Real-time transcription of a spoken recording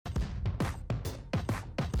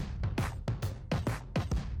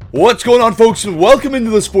What's going on, folks, and welcome into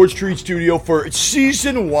the Sports Treat Studio for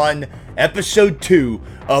Season 1, Episode 2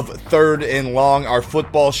 of Third and Long, our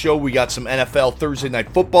football show. We got some NFL Thursday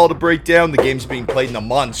Night Football to break down. The game's being played in a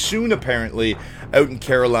monsoon, apparently, out in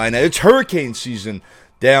Carolina. It's hurricane season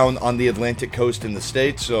down on the Atlantic coast in the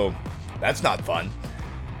States, so that's not fun.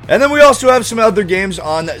 And then we also have some other games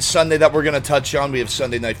on Sunday that we're going to touch on. We have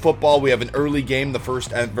Sunday Night Football. We have an early game, the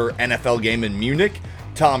first ever NFL game in Munich.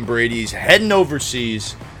 Tom Brady's heading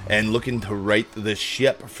overseas and looking to right the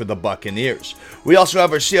ship for the Buccaneers. We also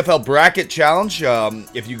have our CFL Bracket Challenge.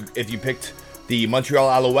 If you picked the Montreal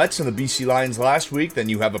Alouettes and the BC Lions last week, then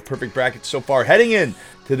you have a perfect bracket so far heading in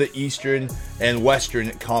to the Eastern and Western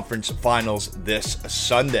Conference Finals this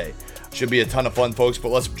Sunday. Should be a ton of fun, folks, but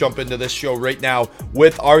let's jump into this show right now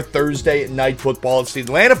with our Thursday Night Football. It's the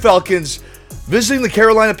Atlanta Falcons visiting the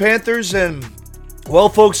Carolina Panthers, and well,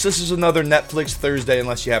 folks, this is another Netflix Thursday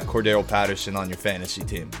unless you have Cordero Patterson on your fantasy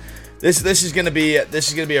team. This is going to be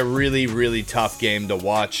a really tough game to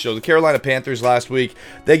watch. So the Carolina Panthers last week,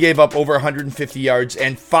 they gave up over 150 yards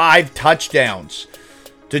and 5 touchdowns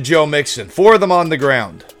to Joe Mixon. 4 of them on the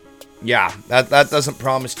ground. Yeah, that doesn't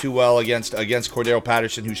promise too well against Cordero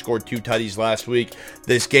Patterson, who scored 2 tutties last week.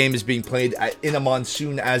 This game is being played in a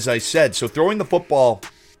monsoon, as I said. So throwing the football,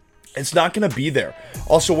 it's not going to be there.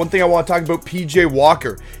 Also, one thing I want to talk about, PJ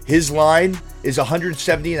Walker. His line is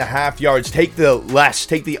 170.5 yards. Take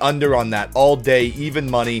the under on that all day, even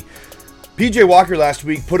money. PJ Walker last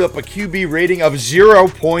week put up a QB rating of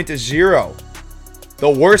 0.0. The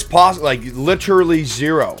worst possible, like literally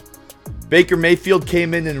 0. Baker Mayfield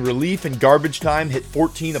came in relief in garbage time, hit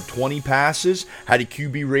 14 of 20 passes, had a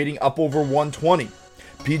QB rating up over 120.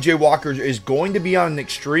 PJ Walker is going to be on an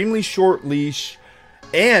extremely short leash,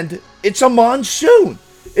 and it's a monsoon.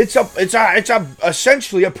 It's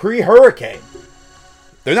essentially a pre-hurricane.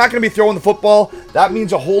 They're not going to be throwing the football. That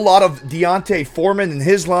means a whole lot of Deontay Foreman and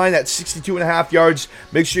his line at 62.5 yards.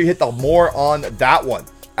 Make sure you hit the more on that one.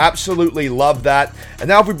 Absolutely love that. And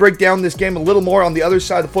now if we break down this game a little more on the other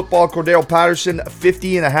side of the football, Cordero Patterson,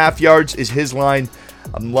 50.5 yards is his line.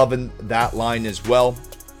 I'm loving that line as well.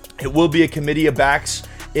 It will be a committee of backs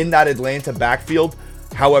in that Atlanta backfield.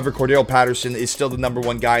 However, Cordero Patterson is still the number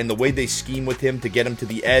one guy, and the way they scheme with him to get him to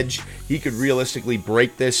the edge, he could realistically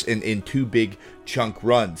break this in 2 big chunk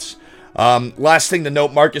runs. Last thing to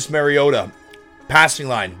note, Marcus Mariota, passing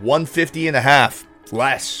line, 150.5,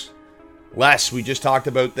 less. We just talked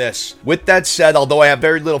about this. With that said, although I have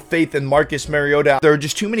very little faith in Marcus Mariota, there are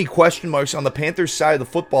just too many question marks on the Panthers side of the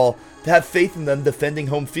football to have faith in them defending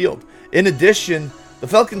home field. In addition, the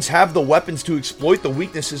Falcons have the weapons to exploit the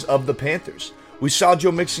weaknesses of the Panthers. We saw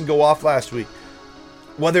Joe Mixon go off last week.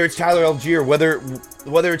 Whether it's Tyler Algier, whether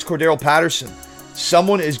it's Cordero Patterson,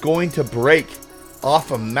 someone is going to break off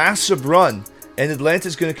a massive run, and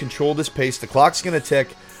Atlanta's going to control this pace. The clock's going to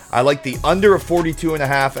tick. I like the under of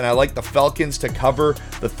 42.5, and I like the Falcons to cover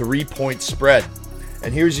the 3-point spread.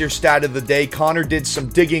 And here's your stat of the day. Connor did some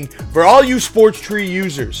digging for all you Sports Tree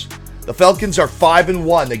users. The Falcons are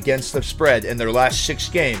 5-1 against the spread in their last 6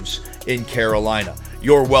 games in Carolina.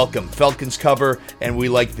 You're welcome. Falcons cover, and we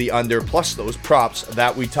like the under, plus those props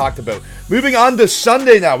that we talked about. Moving on to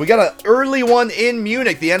Sunday now. We got an early one in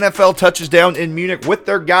Munich. The NFL touches down in Munich with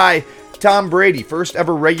their guy, Tom Brady. First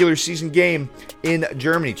ever regular season game in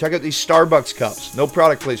Germany. Check out these Starbucks cups. No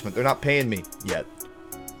product placement. They're not paying me yet.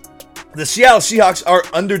 The Seattle Seahawks are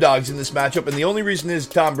underdogs in this matchup, and the only reason is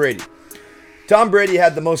Tom Brady. Tom Brady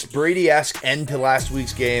had the most Brady-esque end to last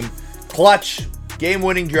week's game. Clutch,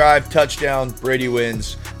 game-winning drive, touchdown, Brady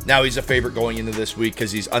wins. Now he's a favorite going into this week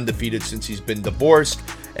because he's undefeated since he's been divorced,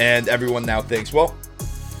 and everyone now thinks, well,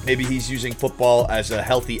 maybe he's using football as a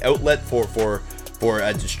healthy outlet for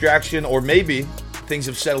a distraction, or maybe things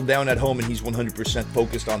have settled down at home and he's 100%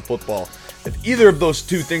 focused on football. If either of those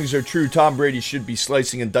two things are true, Tom Brady should be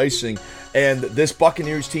slicing and dicing, and this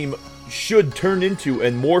Buccaneers team should turn into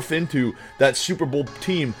and morph into that Super Bowl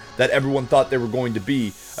team that everyone thought they were going to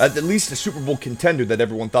be, at least the Super Bowl contender that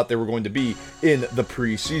everyone thought they were going to be in the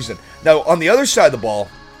preseason. Now, on the other side of the ball,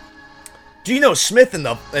 Geno Smith and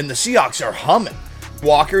the Seahawks are humming.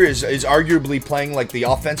 Walker is arguably playing like the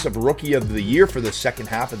offensive rookie of the year for the second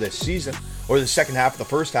half of this season, or the second half of the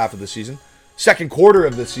first half of the season, second quarter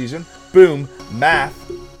of the season. Boom,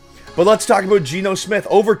 math. But let's talk about Geno Smith.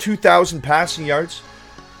 Over 2,000 passing yards.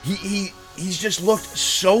 He's just looked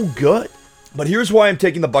so good. But here's why I'm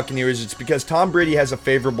taking the Buccaneers. It's because Tom Brady has a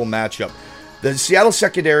favorable matchup. The Seattle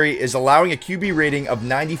secondary is allowing a QB rating of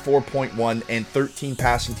 94.1 and 13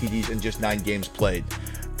 passing TDs in just 9 games played.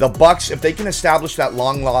 The Bucs, if they can establish that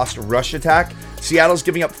long-lost rush attack, Seattle's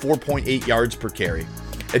giving up 4.8 yards per carry.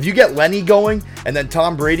 If you get Lenny going and then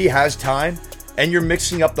Tom Brady has time and you're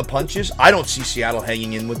mixing up the punches, I don't see Seattle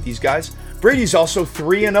hanging in with these guys. Brady's also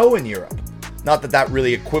 3-0 in Europe. Not that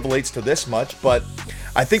really equivalates to this much, but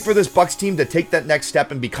I think for this Bucs team to take that next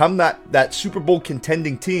step and become that Super Bowl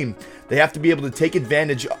contending team, they have to be able to take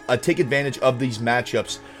advantage of these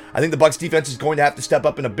matchups. I think the Bucs defense is going to have to step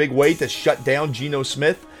up in a big way to shut down Geno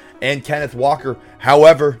Smith and Kenneth Walker.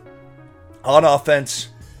 However, on offense,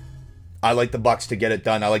 I like the Bucs to get it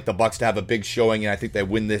done. I like the Bucs to have a big showing, and I think they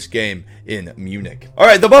win this game in Munich. All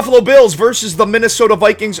right, the Buffalo Bills versus the Minnesota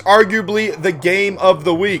Vikings, arguably the game of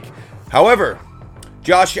the week. However,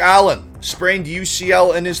 Josh Allen sprained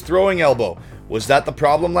UCL in his throwing elbow. Was that the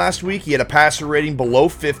problem last week? He had a passer rating below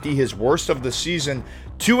 50, his worst of the season,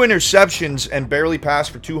 2 interceptions, and barely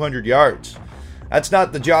passed for 200 yards. That's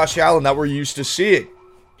not the Josh Allen that we're used to seeing.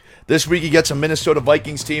 This week he gets a Minnesota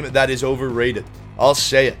Vikings team that is overrated. I'll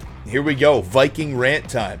say it. Here we go, Viking rant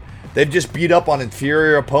time. They've just beat up on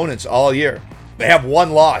inferior opponents all year. They have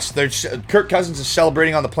one loss. Kirk Cousins is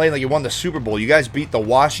celebrating on the plane like he won the Super Bowl. You guys beat the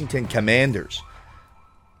Washington Commanders.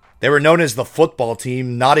 They were known as the football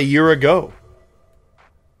team not a year ago.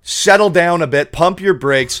 Settle down a bit. Pump your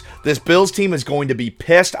brakes. This Bills team is going to be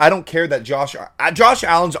pissed. I don't care that Josh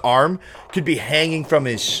Allen's arm could be hanging from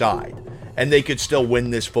his side, and they could still win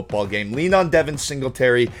this football game. Lean on Devin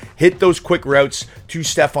Singletary. Hit those quick routes to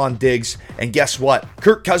Stephon Diggs. And guess what?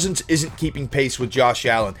 Kirk Cousins isn't keeping pace with Josh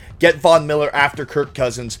Allen. Get Von Miller after Kirk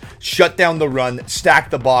Cousins. Shut down the run. Stack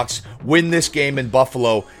the box. Win this game in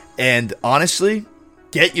Buffalo. And honestly,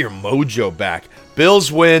 get your mojo back.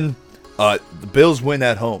 Bills win. The Bills win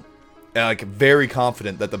at home. I'm very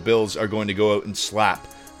confident that the Bills are going to go out and slap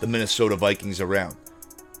the Minnesota Vikings around.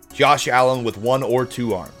 Josh Allen with 1 or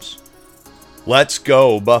 2 arms. Let's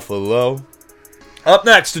go, Buffalo. Up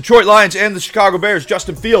next, Detroit Lions and the Chicago Bears.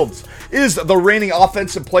 Justin Fields is the reigning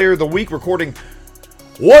offensive player of the week, recording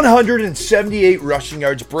 178 rushing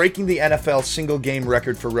yards, breaking the NFL single-game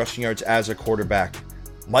record for rushing yards as a quarterback.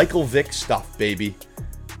 Michael Vick stuff, baby.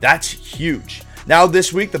 That's huge. Now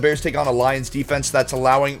this week, the Bears take on a Lions defense that's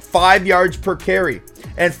allowing 5 yards per carry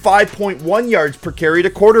and 5.1 yards per carry to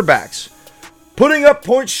quarterbacks. Putting up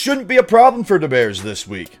points shouldn't be a problem for the Bears this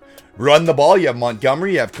week. Run the ball, you have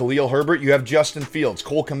Montgomery, you have Khalil Herbert, you have Justin Fields.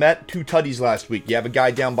 Cole Kmet, 2 tutties last week. You have a guy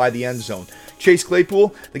down by the end zone. Chase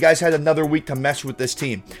Claypool, the guy's had another week to mess with this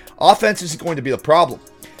team. Offense isn't going to be the problem.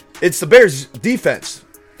 It's the Bears' defense,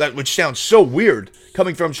 which sounds so weird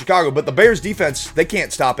coming from Chicago, but the Bears' defense, they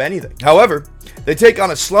can't stop anything. However, they take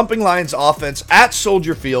on a slumping Lions offense at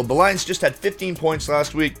Soldier Field. The Lions just had 15 points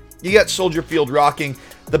last week. You get Soldier Field rocking.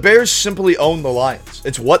 The Bears simply own the Lions.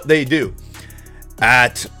 It's what they do.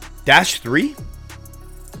 At -3,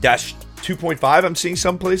 -2.5, I'm seeing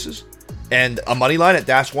some places, and a money line at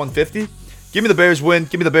 -150. Give me the Bears win.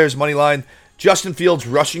 Give me the Bears money line. Justin Fields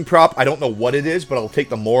rushing prop. I don't know what it is, but I'll take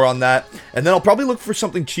the more on that. And then I'll probably look for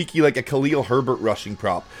something cheeky like a Khalil Herbert rushing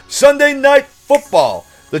prop. Sunday Night Football.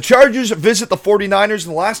 The Chargers visit the 49ers,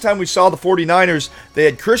 and the last time we saw the 49ers, they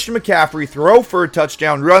had Christian McCaffrey throw for a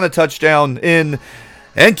touchdown, run a touchdown in,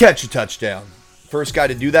 and catch a touchdown. First guy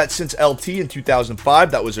to do that since LT in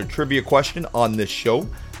 2005. That was a trivia question on this show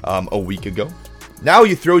a week ago. Now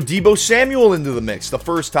you throw Deebo Samuel into the mix the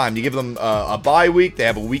first time. You give them a bye week. They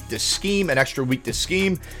have a week to scheme, an extra week to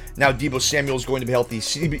scheme. Now Deebo Samuel is going to be healthy.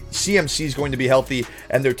 CMC is going to be healthy.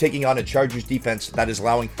 And they're taking on a Chargers defense that is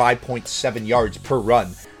allowing 5.7 yards per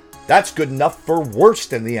run. That's good enough for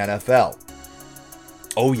worst in the NFL.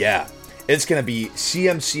 Oh yeah. It's going to be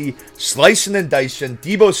CMC slicing and dicing.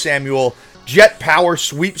 Deebo Samuel, jet power,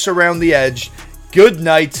 sweeps around the edge. Good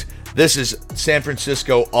night. This is San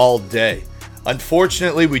Francisco all day.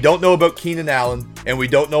 Unfortunately, we don't know about Keenan Allen, and we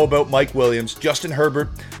don't know about Mike Williams. Justin Herbert,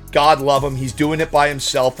 God love him, he's doing it by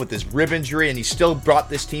himself with his rib injury, and he still brought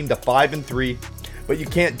this team to 5-3. But you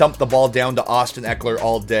can't dump the ball down to Austin Eckler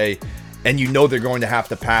all day, and you know they're going to have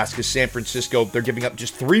to pass because San Francisco, they're giving up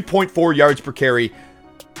just 3.4 yards per carry.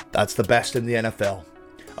 That's the best in the NFL.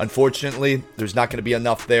 Unfortunately, there's not going to be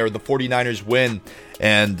enough there. The 49ers win,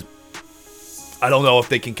 and I don't know if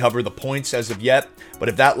they can cover the points as of yet, but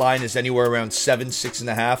if that line is anywhere around 7,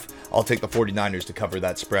 6.5, I'll take the 49ers to cover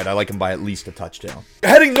that spread. I like them by at least a touchdown.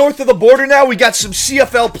 Heading north of the border now, we got some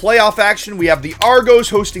CFL playoff action. We have the Argos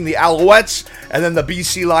hosting the Alouettes, and then the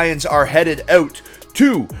BC Lions are headed out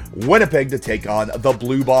to Winnipeg to take on the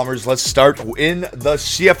Blue Bombers. Let's start in the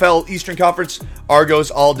CFL Eastern Conference. Argos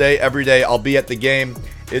all day, every day. I'll be at the game.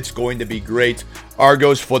 It's going to be great.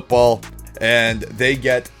 Argos football, and they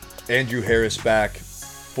get Andrew Harris back,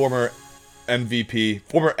 former MVP,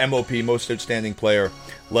 former MOP, most outstanding player.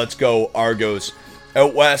 Let's go, Argos.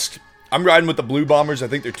 Out west, I'm riding with the Blue Bombers. I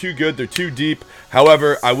think they're too good. They're too deep.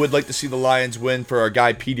 However, I would like to see the Lions win for our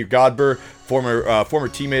guy Peter Godber, former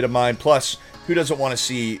teammate of mine. Plus, who doesn't want to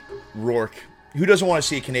see Rourke? Who doesn't want to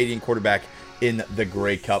see a Canadian quarterback in the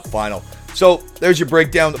Grey Cup final? So there's your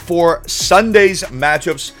breakdown for Sunday's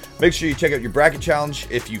matchups. Make sure you check out your bracket challenge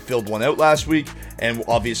if you filled one out last week. And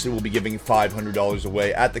obviously, we'll be giving $500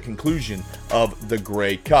 away at the conclusion of the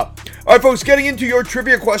Grey Cup. All right, folks, getting into your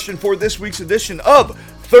trivia question for this week's edition of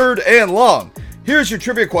Third and Long. Here's your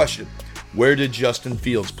trivia question. Where did Justin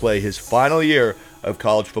Fields play his final year of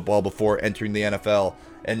college football before entering the NFL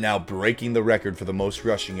and now breaking the record for the most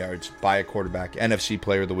rushing yards by a quarterback? NFC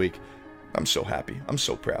Player of the Week. I'm so happy. I'm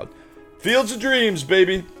so proud. Fields of Dreams,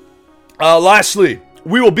 baby. Lastly,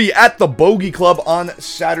 we will be at the Bogey Club on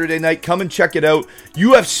Saturday night. Come and check it out.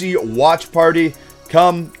 UFC watch party.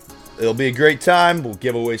 Come. It'll be a great time. We'll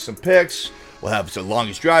give away some picks. We'll have the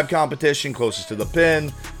longest drive competition, closest to the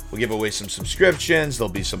pin. We'll give away some subscriptions.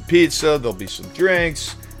 There'll be some pizza. There'll be some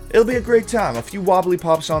drinks. It'll be a great time. A few wobbly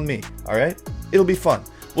pops on me. All right? It'll be fun.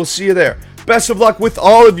 We'll see you there. Best of luck with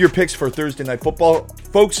all of your picks for Thursday Night Football.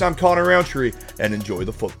 Folks, I'm Connor Roundtree, and enjoy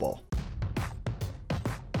the football.